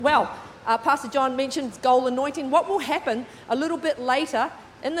Well, Pastor John mentioned goal anointing. What will happen a little bit later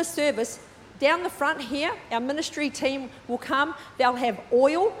in the service, down the front here, our ministry team will come. They'll have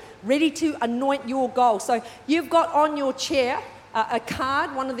oil ready to anoint your goal. So you've got on your chair a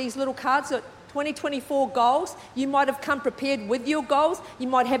card, one of these little cards, that 2024 goals. You might have come prepared with your goals. You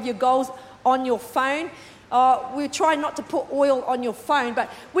might have your goals on your phone. We try not to put oil on your phone, but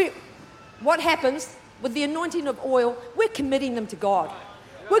what happens with the anointing of oil, we're committing them to God.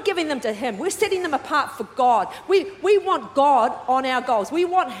 We're giving them to Him. We're setting them apart for God. We want God on our goals. We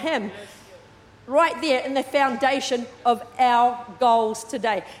want Him right there in the foundation of our goals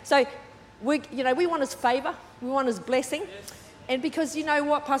today. So we want His favor. We want His blessing. And because you know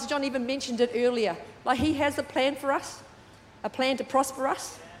what, Pastor John even mentioned it earlier, like He has a plan for us, a plan to prosper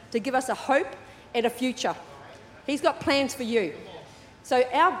us, to give us a hope and a future. He's got plans for you. So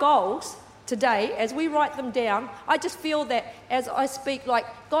our goals today, as we write them down, I just feel that as I speak, like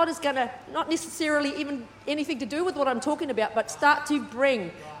God is going to, not necessarily even anything to do with what I'm talking about, but start to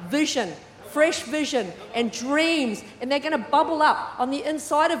bring vision, fresh vision and dreams, and they're going to bubble up on the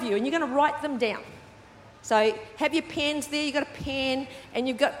inside of you, and you're going to write them down. So have your pens there, you've got a pen, and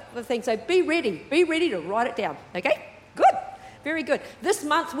you've got the thing. So be ready to write it down, okay? Good, very good. This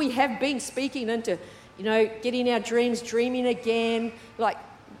month we have been speaking into, getting our dreams, dreaming again, like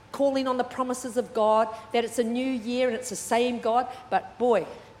calling on the promises of God, that it's a new year and it's the same God. But boy,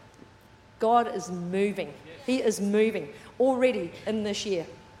 God is moving. He is moving already in this year.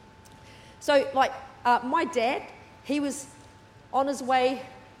 So my dad, he was on his way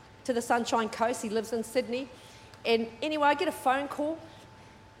to the Sunshine Coast. He lives in Sydney. And anyway, I get a phone call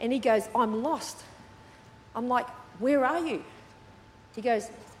and he goes, "I'm lost." I'm like, "Where are you?" He goes,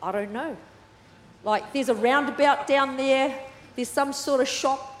 "I don't know. Like, there's a roundabout down there. There's some sort of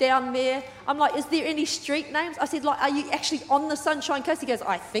shop down there." I'm like, "Is there any street names?" I said, "Are you actually on the Sunshine Coast?" He goes,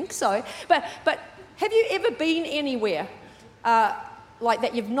 "I think so." But have you ever been anywhere like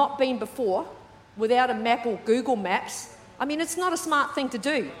that you've not been before without a map or Google Maps? I mean, it's not a smart thing to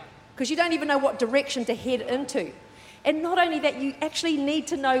do because you don't even know what direction to head into. And not only that, you actually need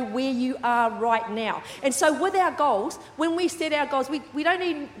to know where you are right now. And so with our goals, when we set our goals, we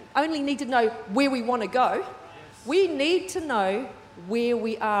don't only need to know where we want to go. We need to know where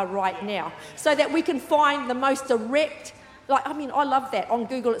we are right now so that we can find the most direct, I love that. On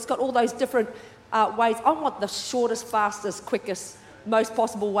Google, it's got all those different ways. I want the shortest, fastest, quickest, most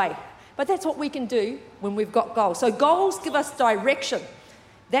possible way. But that's what we can do when we've got goals. So goals give us direction.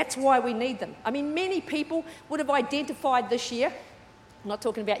 That's why we need them. I mean, many people would have identified this year, I'm not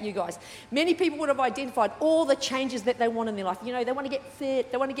talking about you guys, many people would have identified all the changes that they want in their life. They want to get fit,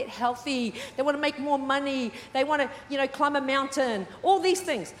 they want to get healthy, they want to make more money, they want to, climb a mountain, all these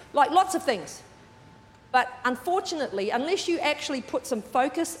things, like lots of things. But unfortunately, unless you actually put some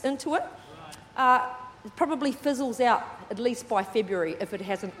focus into it, it probably fizzles out at least by February if it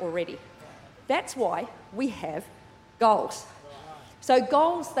hasn't already. That's why we have goals. So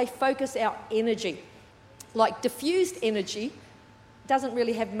goals, they focus our energy. Like diffused energy doesn't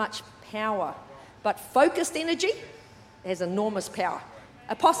really have much power, but focused energy has enormous power.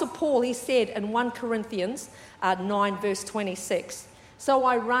 Apostle Paul, he said in 1 Corinthians 9 verse 26, "So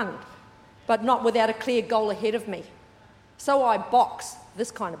I run, but not without a clear goal ahead of me. So I box," this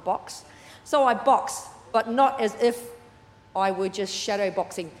kind of box, "so I box, but not as if I were just shadow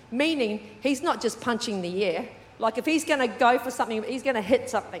boxing," meaning he's not just punching the air. Like if he's going to go for something, he's going to hit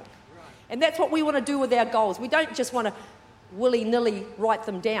something. And that's what we want to do with our goals. We don't just want to willy-nilly write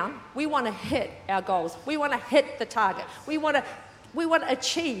them down. We want to hit our goals. We want to hit the target. We want to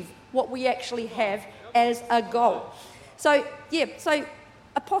achieve what we actually have as a goal. So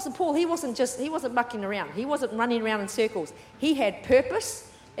Apostle Paul, he wasn't mucking around. He wasn't running around in circles. He had purpose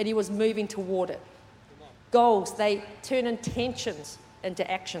and he was moving toward it. Goals, they turn intentions into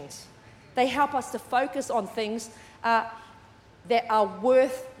actions. They help us to focus on things that are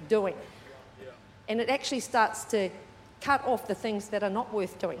worth doing. And it actually starts to cut off the things that are not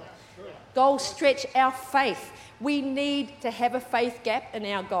worth doing. Goals stretch our faith. We need to have a faith gap in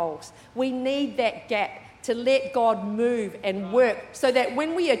our goals. We need that gap to let God move and work so that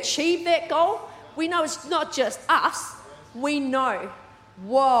when we achieve that goal, we know it's not just us. We know,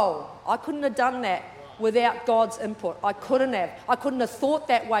 whoa, I couldn't have done that without God's input. I couldn't have thought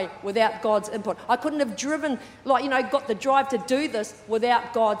that way without God's input. I couldn't have driven, got the drive to do this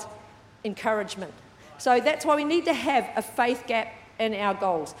without God's encouragement. So that's why we need to have a faith gap in our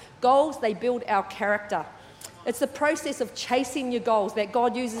goals. Goals, they build our character. It's the process of chasing your goals that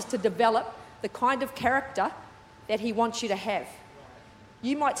God uses to develop the kind of character that He wants you to have.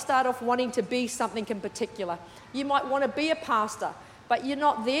 You might start off wanting to be something in particular. You might want to be a pastor, but you're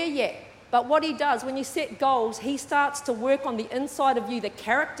not there yet. But what he does, when you set goals, he starts to work on the inside of you, the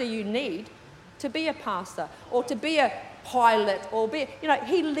character you need to be a pastor or to be a pilot or be,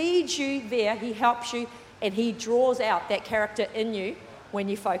 he leads you there, he helps you, and he draws out that character in you when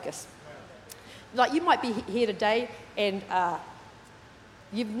you focus. Like you might be here today and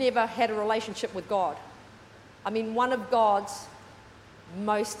you've never had a relationship with God. I mean, one of God's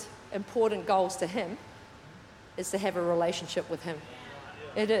most important goals to him is to have a relationship with him.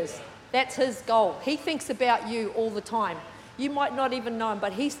 It is. That's his goal. He thinks about you all the time. You might not even know him,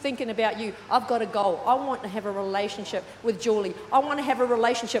 but he's thinking about you. I've got a goal. I want to have a relationship with Julie. I want to have a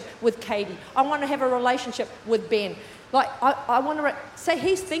relationship with Katie. I want to have a relationship with Ben. Like, I want to say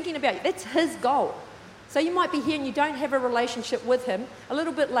he's thinking about you. That's his goal. So you might be here and you don't have a relationship with him. A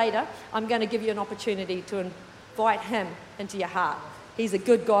little bit later, I'm going to give you an opportunity to invite him into your heart. He's a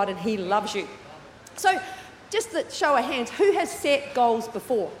good God and he loves you. So just a show of hands, who has set goals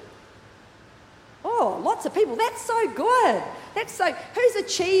before? Oh, lots of people. That's so good. Who's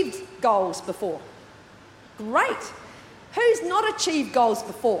achieved goals before? Great. Who's not achieved goals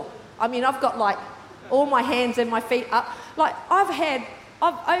before? I mean, I've got like all my hands and my feet up. Like I've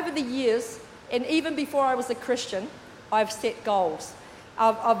over the years, and even before I was a Christian, I've set goals.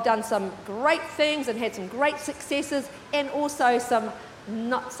 I've done some great things and had some great successes and also some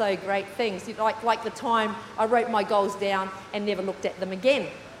not so great things. Like the time I wrote my goals down and never looked at them again.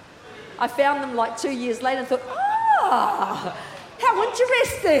 I found them like 2 years later and thought, how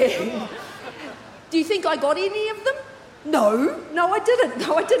interesting. Do you think I got any of them? No, I didn't.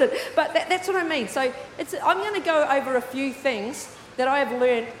 But that's what I mean. So I'm going to go over a few things that I have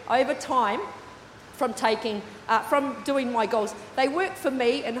learned over time from doing my goals. They work for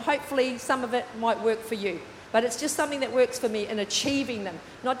me, and hopefully some of it might work for you. But it's just something that works for me in achieving them,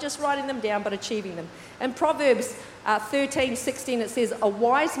 not just writing them down, but achieving them. In Proverbs 13:16, it says, a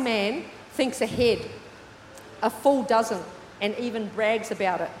wise man thinks ahead, a fool doesn't, and even brags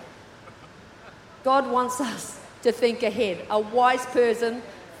about it. God wants us to think ahead. A wise person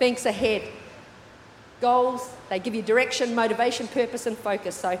thinks ahead. Goals, they give you direction, motivation, purpose, and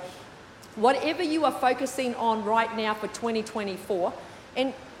focus. So whatever you are focusing on right now for 2024,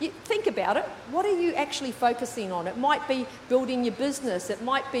 and you think about it, what are you actually focusing on? It might be building your business. It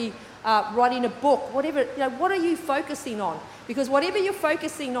might be writing a book, whatever. What are you focusing on? Because whatever you're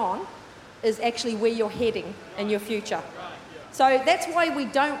focusing on is actually where you're heading in your future. So that's why we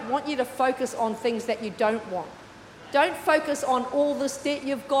don't want you to focus on things that you don't want. Don't focus on all this debt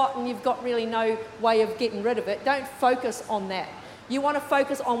you've got and you've got really no way of getting rid of it. Don't focus on that. You want to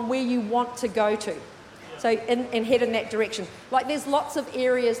focus on where you want to go to. So, and head in that direction. Like there's lots of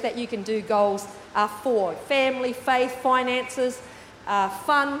areas that you can do goals for. Family, faith, finances,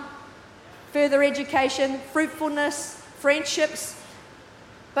 fun, further education, fruitfulness, friendships.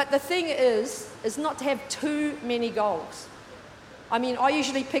 But the thing is not to have too many goals. I mean, I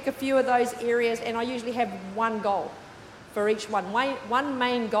usually pick a few of those areas and I usually have one goal for each one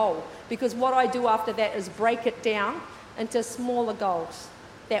main goal. Because what I do after that is break it down into smaller goals.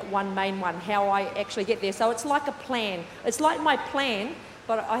 That one main one, how I actually get there. So it's like a plan. It's like my plan,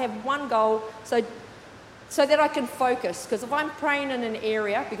 but I have one goal so that I can focus. Because if I'm praying in an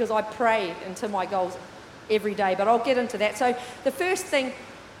area, because I pray into my goals every day, but I'll get into that. So the first thing,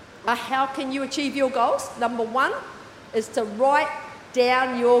 how can you achieve your goals? Number one is to write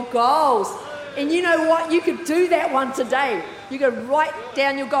down your goals. And you know what? You could do that one today. You could write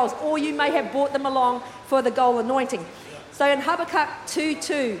down your goals, or you may have brought them along for the goal anointing. So in Habakkuk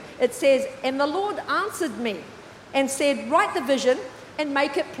 2:2, it says, and the Lord answered me and said, write the vision and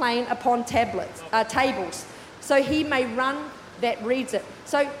make it plain upon tables, so he may run that reads it.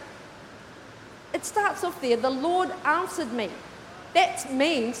 So it starts off there, the Lord answered me. That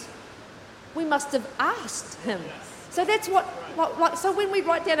means we must have asked him. So that's so when we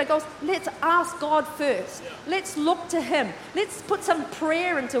write down our goals, let's ask God first. Let's look to him. Let's put some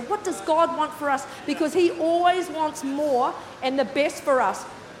prayer into what does God want for us, because he always wants more and the best for us,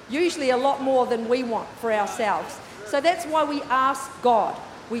 usually a lot more than we want for ourselves. So that's why we ask God.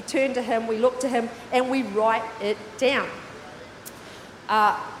 We turn to him, we look to him, and we write it down.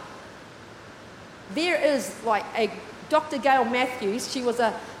 There is like a Dr. Gail Matthews, she was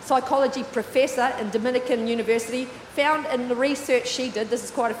a psychology professor in Dominican University, found in the research she did, this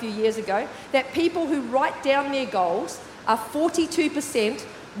is quite a few years ago, that people who write down their goals are 42%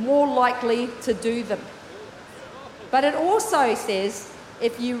 more likely to do them. But it also says,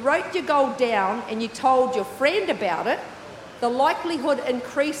 if you wrote your goal down and you told your friend about it, the likelihood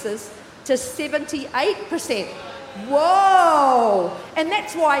increases to 78% Whoa! And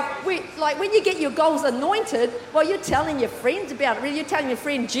that's why, when you get your goals anointed, well, you're telling your friends about it. You're telling your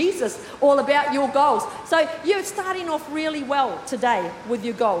friend Jesus all about your goals. So you're starting off really well today with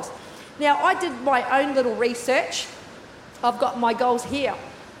your goals. Now, I did my own little research. I've got my goals here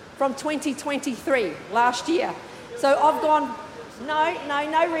from 2023, last year. So I've gone,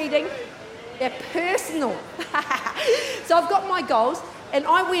 no reading. They're personal. So I've got my goals, and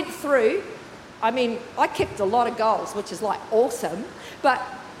I went through. I kicked a lot of goals, which is awesome, but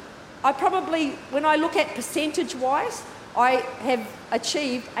I probably, when I look at percentage-wise, I have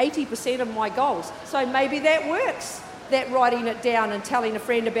achieved 80% of my goals. So maybe that works, that writing it down and telling a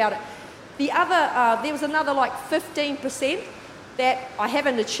friend about it. The other, there was another 15% that I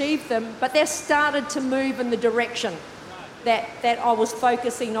haven't achieved them, but they've started to move in the direction that I was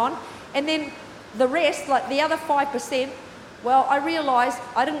focusing on. And then the rest, the other 5%, well, I realised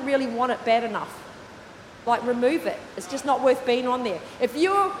I didn't really want it bad enough. Remove it. It's just not worth being on there. If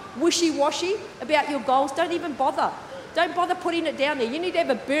you're wishy-washy about your goals, don't even bother. Don't bother putting it down there. You need to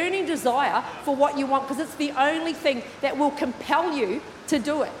have a burning desire for what you want, because it's the only thing that will compel you to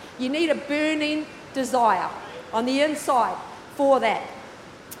do it. You need a burning desire on the inside for that.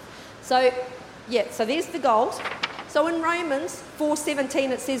 So there's the goals. So in Romans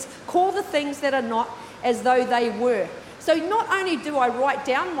 4:17 it says, call the things that are not as though they were. So not only do I write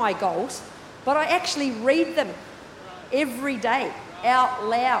down my goals, but I actually read them every day out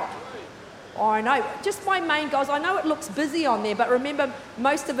loud. I know, just my main goals. I know it looks busy on there, but remember,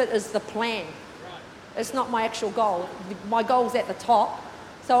 most of it is the plan. It's not my actual goal. My goal's at the top.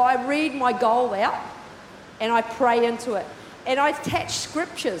 So I read my goal out and I pray into it. And I attach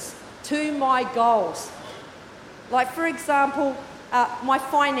scriptures to my goals. For example, my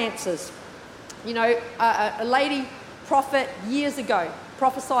finances. A lady prophet years ago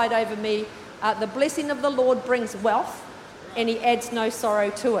prophesied over me, the blessing of the Lord brings wealth and he adds no sorrow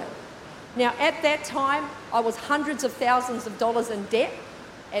to it. Now, at that time, I was hundreds of thousands of dollars in debt,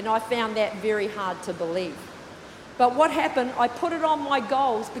 and I found that very hard to believe. But what happened, I put it on my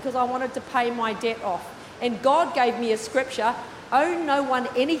goals because I wanted to pay my debt off. And God gave me a scripture, owe no one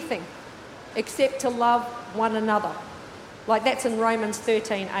anything except to love one another. That's in Romans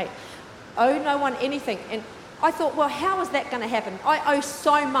 13:8. Owe no one anything. And I thought, well, how is that going to happen? I owe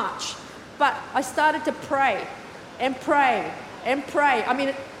so much. But I started to pray and pray and pray.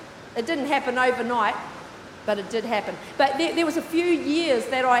 It didn't happen overnight, but it did happen. But there was a few years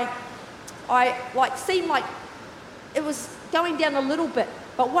that I seemed like it was going down a little bit.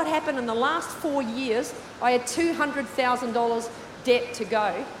 But what happened in the last 4 years, I had $200,000 debt to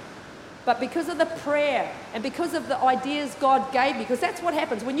go. But because of the prayer and because of the ideas God gave me, because that's what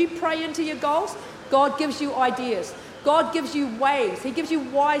happens. When you pray into your goals, God gives you ideas. God gives you ways. He gives you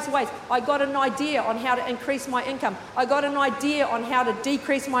wise ways. I got an idea on how to increase my income. I got an idea on how to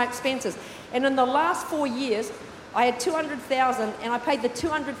decrease my expenses. And in the last 4 years, I had $200,000 and I paid the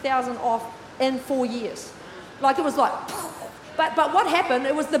 $200,000 off in 4 years. It was but what happened,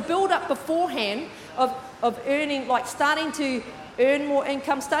 it was the build-up beforehand of earning, starting to earn more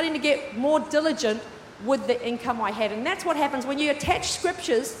income, starting to get more diligent with the income I had. And that's what happens when you attach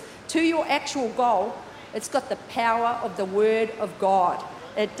scriptures to your actual goal. It's got the power of the word of God.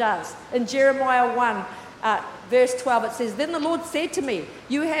 It does. In Jeremiah 1, verse 12, it says, then the Lord said to me,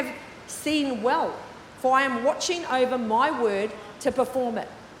 you have seen well, for I am watching over my word to perform it.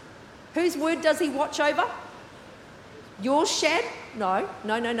 Whose word does he watch over? Yours, Shad? No.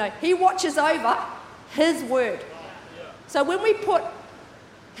 He watches over his word. So when we put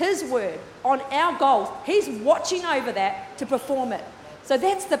his word on our goals, he's watching over that to perform it. So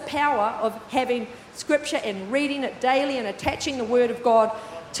that's the power of having scripture and reading it daily and attaching the word of God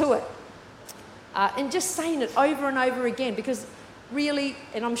to it. And just saying it over and over again, because really,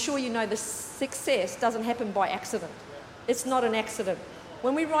 and I'm sure you know, the success doesn't happen by accident. It's not an accident.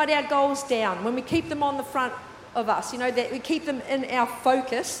 When we write our goals down, when we keep them on the front of us, that we keep them in our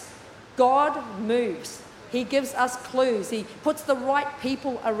focus, God moves. He gives us clues. He puts the right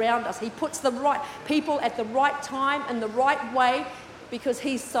people around us. He puts the right people at the right time and the right way, because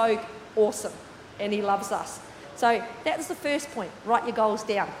he's so awesome and he loves us. So that was the first point. Write your goals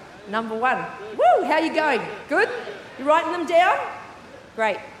down. Number 1. Woo! How are you going? Good? You writing them down?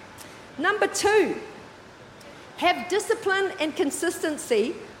 Great. Number 2. Have discipline and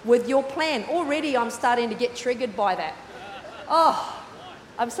consistency with your plan. Already I'm starting to get triggered by that. Oh,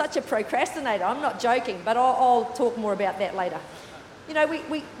 I'm such a procrastinator. I'm not joking, but I'll talk more about that later.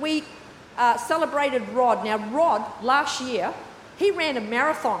 We celebrated Rod. Now, Rod, last year, he ran a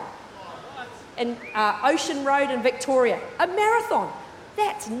marathon in Ocean Road in Victoria. A marathon.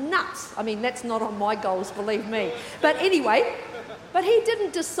 That's nuts. I mean, that's not on my goals, believe me. But anyway, but he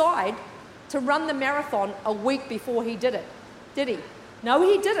didn't decide to run the marathon a week before he did it, did he? No,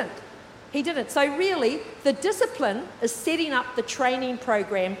 he didn't. He didn't. So really, the discipline is setting up the training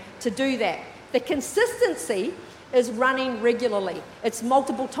program to do that. The consistency is running regularly. It's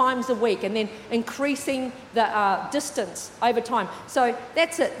multiple times a week and then increasing the distance over time. So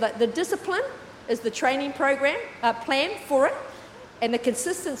that's it. The discipline is the training program, plan for it, and the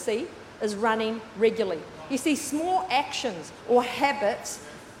consistency is running regularly. You see, small actions or habits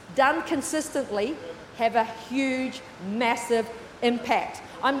done consistently have a huge, massive impact.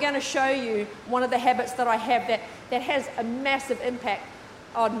 I'm going to show you one of the habits that I have that has a massive impact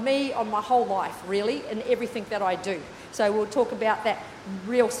on me, on my whole life, really, and everything that I do. So we'll talk about that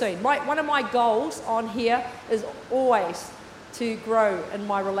real soon. One of my goals on here is always to grow in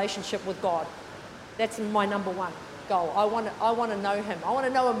my relationship with God. That's my number one goal. I want to know him. I want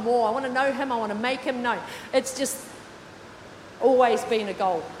to know him more. I want to know him. I want to make him known. It's just always been a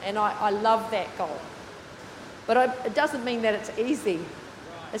goal, and I love that goal. But it doesn't mean that it's easy.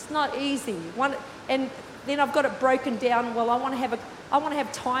 It's not easy. And then I've got it broken down. Well, I want to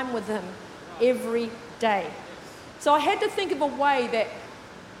have time with him every day. So I had to think of a way that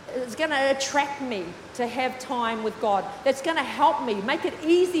is going to attract me to have time with God. That's going to help me, make it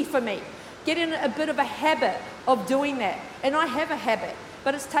easy for me, get in a bit of a habit of doing that. And I have a habit,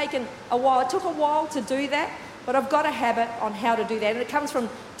 but it's taken a while. It took a while to do that, but I've got a habit on how to do that. And it comes from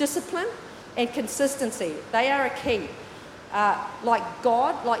discipline and consistency. They are a key. Like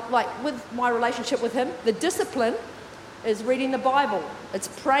God, like with my relationship with him, the discipline is reading the Bible. It's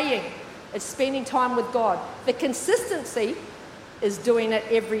praying. It's spending time with God. The consistency is doing it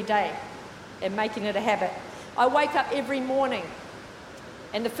every day and making it a habit. I wake up every morning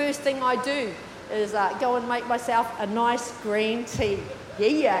and the first thing I do is go and make myself a nice green tea.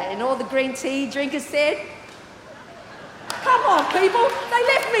 Yeah, and all the green tea drinkers said, come on, people. They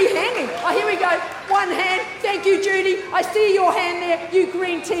left me hanging. Oh, here we go. One hand. Thank you, Judy. I see your hand there, you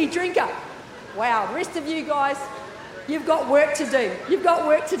green tea drinker. Wow, the rest of you guys, you've got work to do. You've got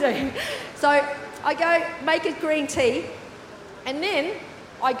work to do. So I go make a green tea, and then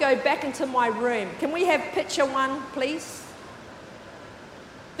I go back into my room. Can we have picture one, please?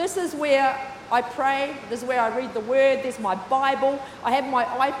 This is where I pray. This is where I read the Word. There's my Bible. I have my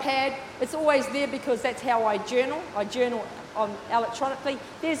iPad. It's always there because that's how I journal. I journal electronically.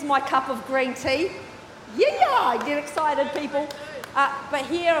 There's my cup of green tea. Yeah, get excited, people. But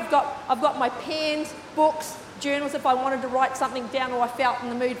here I've got my pens, books, journals. If I wanted to write something down or I felt in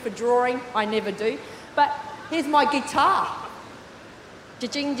the mood for drawing, I never do. But here's my guitar.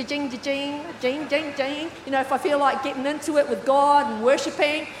 Jing, jing, jing, jing, jing, jing. You know, if I feel like getting into it with God and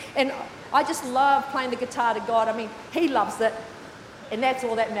worshiping, and I just love playing the guitar to God. I mean, he loves it, and that's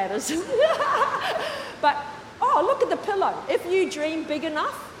all that matters. But, oh, look at the pillow. If you dream big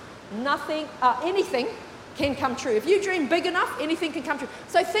enough, anything can come true. If you dream big enough, anything can come true.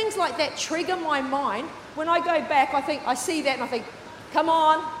 So things like that trigger my mind. When I go back, I see that and I think, come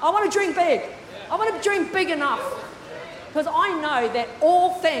on, I want to dream big. I want to dream big enough. Because I know that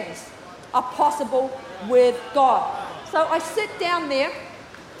all things are possible with God. So I sit down there,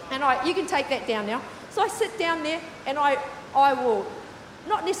 and you can take that down now. So I sit down there, and I will,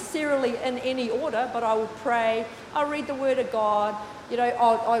 not necessarily in any order, but I will pray. I'll read the Word of God. You know,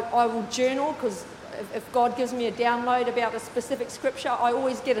 I will journal, because if God gives me a download about a specific scripture, I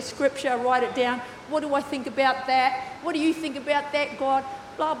always get a scripture, write it down. What do I think about that? What do you think about that, God?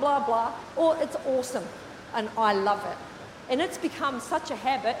 Blah, blah, blah. Oh, it's awesome, and I love it. And it's become such a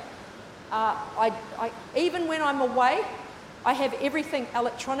habit. Even when I'm away, I have everything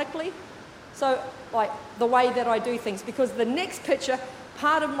electronically. So, like the way that I do things, because the next picture,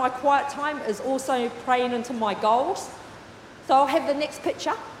 part of my quiet time is also praying into my goals. So I'll have the next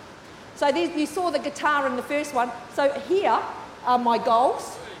picture. So you saw the guitar in the first one. So here are my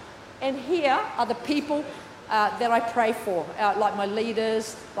goals, and here are the people that I pray for, like my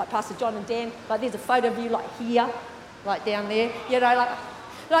leaders, like Pastor John and Dan. Like there's a photo of you, like here. Like down there, you know,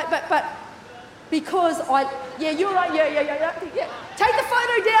 but because you're right, yeah. Take the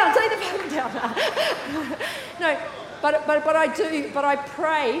photo down. No, but I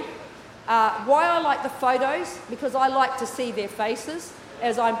pray. Why I like the photos, because I like to see their faces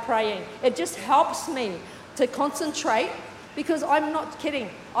as I'm praying. It just helps me to concentrate, because I'm not kidding.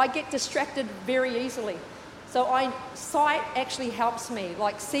 I get distracted very easily. So sight actually helps me.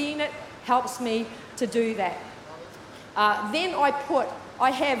 Like seeing it helps me to do that. Then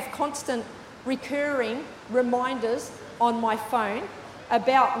I have constant recurring reminders on my phone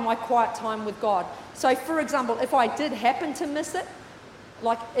about my quiet time with God. So for example, if I did happen to miss it,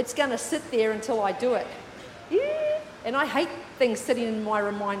 like it's going to sit there until I do it. Yeah. And I hate things sitting in my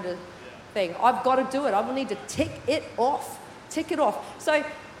reminder thing. I've got to do it. I will need to tick it off. So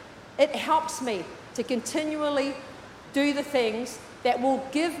it helps me to continually do the things that will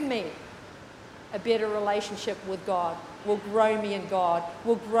give me a better relationship with God, will grow me in God,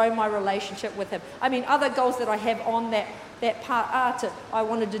 will grow my relationship with Him. I mean, other goals that I have on that part are I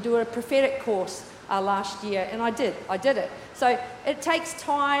wanted to do a prophetic course last year, and I did it. So it takes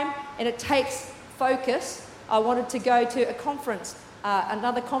time and it takes focus. I wanted to go to a conference,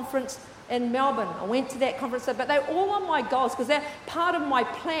 another conference in Melbourne. I went to that conference, but they're all on my goals because they're part of my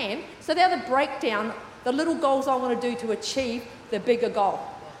plan. So they're the breakdown, the little goals I want to do to achieve the bigger goal.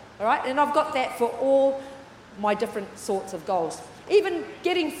 All right, and I've got that for all my different sorts of goals. Even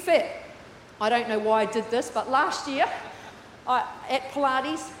getting fit. I don't know why I did this, but last year at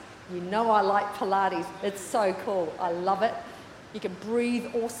Pilates, you know I like Pilates. It's so cool. I love it. You can breathe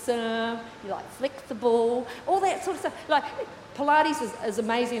awesome. You're like flexible, all that sort of stuff. Like Pilates is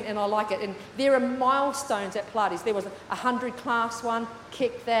amazing, and I like it. And there are milestones at Pilates. There was a 100 class one,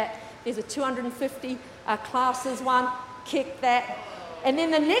 kick that. There's a 250 classes one, kick that. And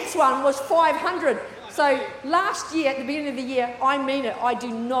then the next one was 500. So last year, at the beginning of the year, I mean it, I do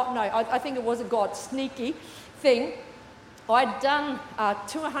not know. I think it was a God sneaky thing. I'd done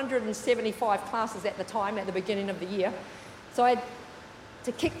 275 classes at the time, at the beginning of the year. So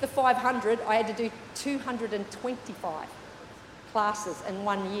to kick the 500, I had to do 225 classes in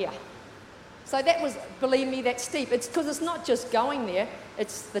 1 year. So that was, believe me, that's steep. It's because it's not just going there,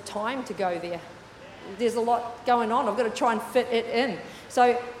 it's the time to go there. There's a lot going on. I've got to try and fit it in.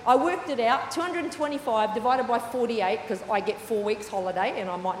 So I worked it out, 225 divided by 48, because I get 4 weeks holiday and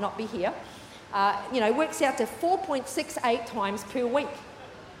I might not be here, works out to 4.68 times per week.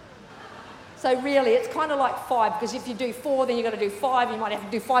 So really, it's kind of like 5, because if you do 4, then you've got to do 5. You might have to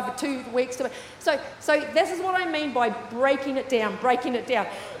do 5 for 2 weeks. So this is what I mean by breaking it down.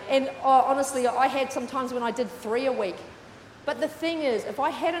 And honestly, I had some times when I did 3 a week. But the thing is, if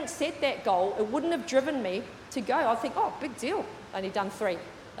I hadn't set that goal, it wouldn't have driven me to go. I'd think, oh, big deal, only done 3.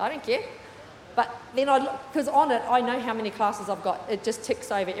 I don't care. But then because on it, I know how many classes I've got. It just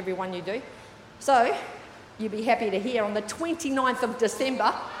ticks over every one you do. So you'll be happy to hear on the 29th of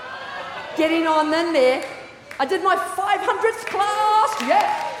December, getting on in there, I did my 500th class.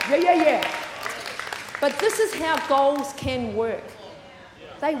 Yeah. But this is how goals can work.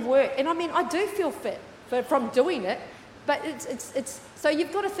 They work. And I mean, I do feel fit from doing it. But it's so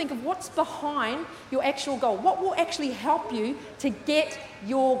you've got to think of what's behind your actual goal. What will actually help you to get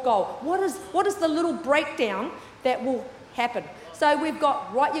your goal? What is the little breakdown that will happen? So we've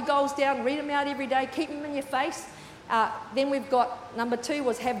got write your goals down, read them out every day, keep them in your face. Then we've got number 2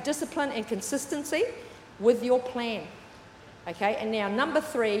 was have discipline and consistency with your plan. Okay, and now number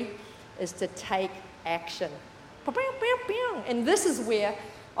 3 is to take action. And this is where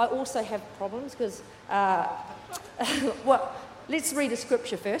I also have problems because, well, let's read a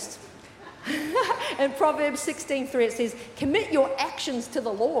scripture first. In Proverbs 16:3 it says, commit your actions to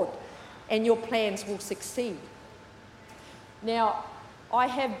the Lord and your plans will succeed. Now, I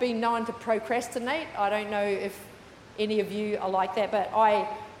have been known to procrastinate. I don't know if any of you are like that, but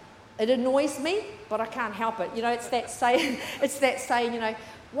it annoys me, but I can't help it. You know, it's that saying, you know,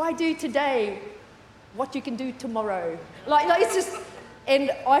 why do today what you can do tomorrow? Like it's just,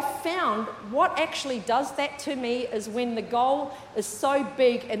 and I found what actually does that to me is when the goal is so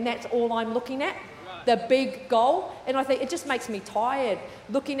big and that's all I'm looking at, the big goal, and I think it just makes me tired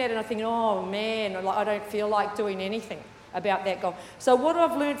looking at it and I think, oh man, I don't feel like doing anything about that goal. So what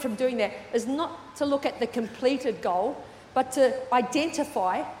I've learned from doing that is not to look at the completed goal, but to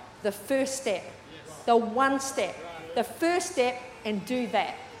identify the first step, the one step, the first step and do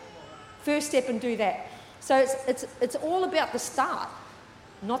that. First step and do that. So it's all about the start,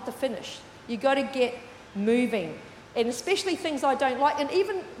 not the finish. You got to get moving. And especially things I don't like, and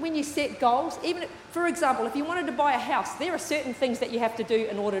even when you set goals, even for example, if you wanted to buy a house, there are certain things that you have to do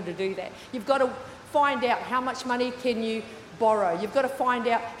in order to do that. You've got to find out how much money can you borrow. You've got to find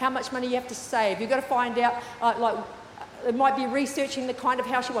out how much money you have to save. You've got to find out, it might be researching the kind of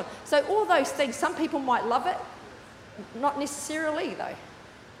house you want. So all those things, some people might love it, not necessarily though.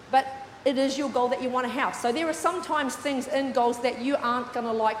 But it is your goal that you want a house. So there are sometimes things in goals that you aren't going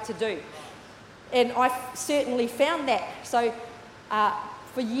to like to do. And I've certainly found that. So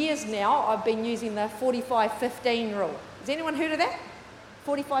for years now, I've been using the 45-15 rule. Has anyone heard of that?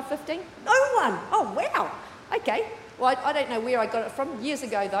 45-15? No one. Oh, wow. Okay. Well, I don't know where I got it from. Years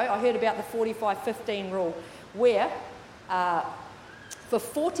ago, though, I heard about the 45-15 rule, where for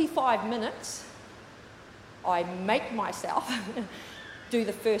 45 minutes, I make myself do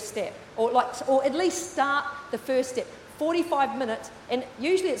the first step, or at least start the first step. 45 minutes, and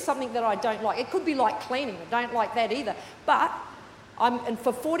usually it's something that I don't like. It could be like cleaning. I don't like that either. But and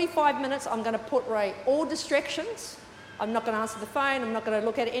for 45 minutes, I'm going to put away all distractions. I'm not going to answer the phone. I'm not going to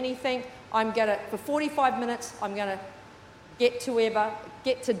look at anything. For 45 minutes, I'm going to get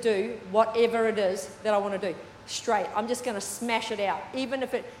to do whatever it is that I want to do. Straight. I'm just going to smash it out. Even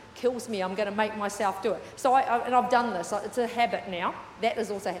if it kills me, I'm going to make myself do it. So I've done this. It's a habit now. That is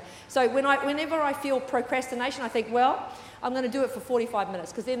also a habit. So whenever I feel procrastination, I think, well, I'm going to do it for 45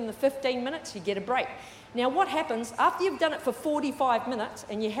 minutes, because then in the 15 minutes, you get a break. Now, what happens after you've done it for 45 minutes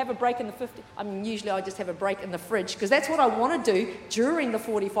and you have a break in the 50? Usually I just have a break in the fridge, because that's what I want to do during the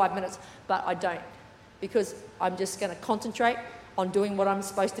 45 minutes, but I don't, because I'm just going to concentrate on doing what I'm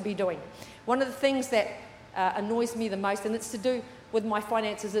supposed to be doing. One of the things that annoys me the most, and it's to do with my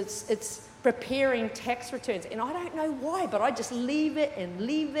finances, it's preparing tax returns. And I don't know why, but I just leave it and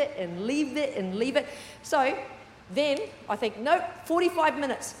leave it and leave it and leave it. So then I think, nope, 45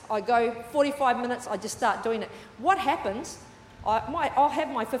 minutes. I go 45 minutes, I just start doing it. What happens, I'll have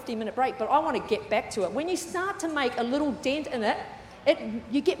my 15-minute break, but I want to get back to it. When you start to make a little dent in it,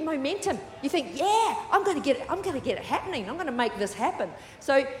 you get momentum. You think, yeah, I'm going to get it happening. I'm going to make this happen.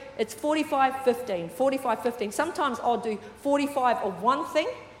 So it's 45, 15, 45, 15. Sometimes I'll do 45 of one thing,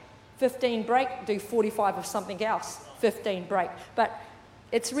 15 break, do 45 of something else, 15 break. But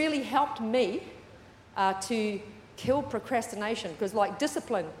it's really helped me to kill procrastination, because like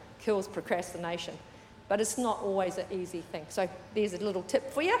discipline kills procrastination. But it's not always an easy thing. So there's a little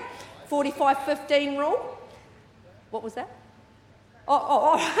tip for you. 45-15 rule. What was that?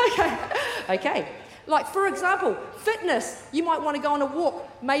 Okay. Okay. Like, for example, fitness. You might want to go on a walk.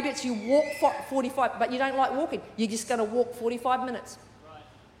 Maybe it's you walk 45, but you don't like walking. You're just going to walk 45 minutes.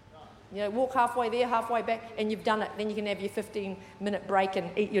 You know, walk halfway there, halfway back, and you've done it. Then you can have your 15-minute break and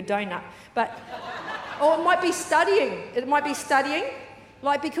eat your donut. Or it might be studying.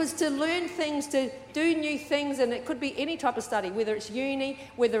 Like, because to learn things, to do new things, and it could be any type of study, whether it's uni,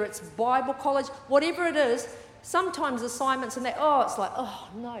 whether it's Bible college, whatever it is, sometimes assignments and that, it's like, oh,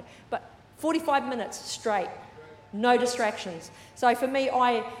 no. But 45 minutes straight, no distractions. So for me,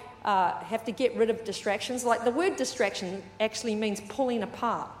 I have to get rid of distractions. Like, the word distraction actually means pulling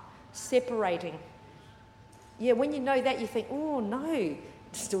apart, separating. Yeah, when you know that, you think, oh, no.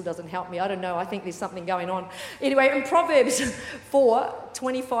 It still doesn't help me. I don't know. I think there's something going on. Anyway, in Proverbs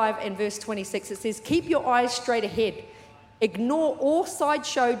 4:25 and verse 26, it says, keep your eyes straight ahead. Ignore all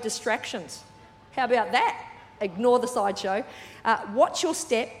sideshow distractions. How about that? Ignore the sideshow. Watch your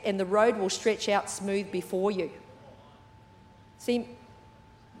step, and the road will stretch out smooth before you. See,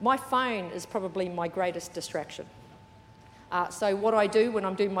 my phone is probably my greatest distraction. So what I do when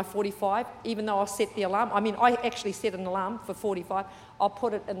I'm doing my 45, even though I'll set the alarm, I actually set an alarm for 45, I'll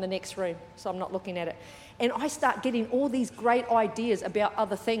put it in the next room so I'm not looking at it. And I start getting all these great ideas about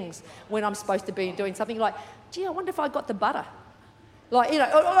other things when I'm supposed to be doing something like, gee, I wonder if I got the butter. Like, you know,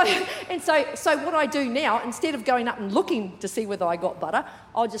 and so what I do now, instead of going up and looking to see whether I got butter,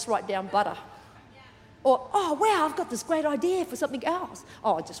 I'll just write down butter. Or, oh, wow, I've got this great idea for something else.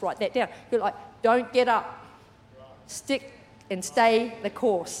 Oh, I'll just write that down. You're like, don't get up. Stick and stay the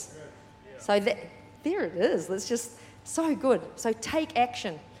course. So there it is. It's just so good. So take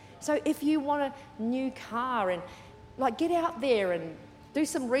action. So if you want a new car, and like, get out there and do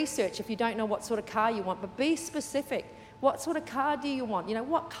some research if you don't know what sort of car you want, but be specific. What sort of car do you want? You know,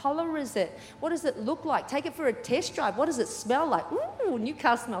 what colour is it? What does it look like? Take it for a test drive. What does it smell like? Ooh, new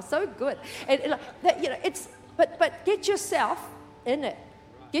car smells so good. And like that, you know, but get yourself in it.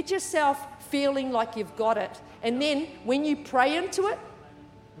 Get yourself feeling like you've got it. And then when you pray into it,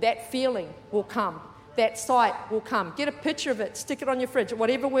 that feeling will come. That sight will come. Get a picture of it. Stick it on your fridge.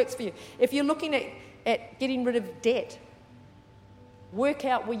 Whatever works for you. If you're looking at getting rid of debt, work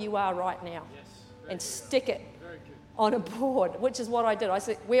out where you are right now and stick it on a board, which is what I did. I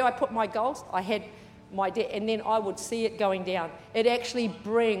said, where I put my goals, I had my debt, and then I would see it going down. It actually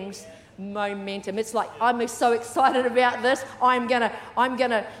brings momentum. It's like, I'm so excited about this. I'm gonna,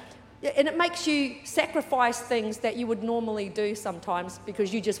 and it makes you sacrifice things that you would normally do sometimes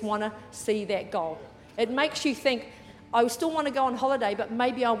because you just want to see that goal. It makes you think, I still want to go on holiday, but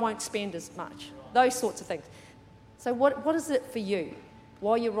maybe I won't spend as much. Those sorts of things. So what is it for you?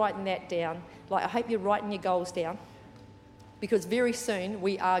 While you're writing that down, like, I hope you're writing your goals down, because very soon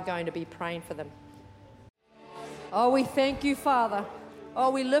we are going to be praying for them. Oh, we thank you, Father. Oh,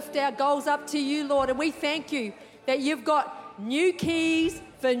 we lift our goals up to you, Lord, and we thank you that you've got new keys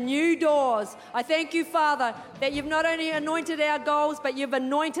for new doors. I thank you, Father, that you've not only anointed our goals, but you've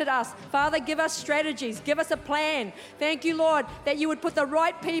anointed us. Father, give us strategies, give us a plan. Thank you, Lord, that you would put the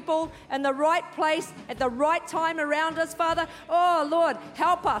right people in the right place at the right time around us, Father. Oh, Lord,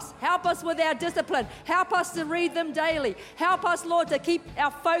 help us. Help us with our discipline. Help us to read them daily. Help us, Lord, to keep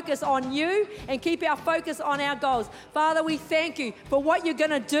our focus on you and keep our focus on our goals. Father, we thank you for what you're going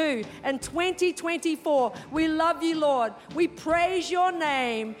to do in 2024. We love you, Lord. We praise your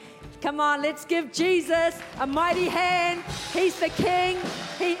name. Come on, let's give Jesus a mighty hand. He's the King.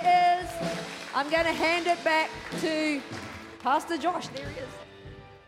 He is. I'm going to hand it back to Pastor Josh. There he is.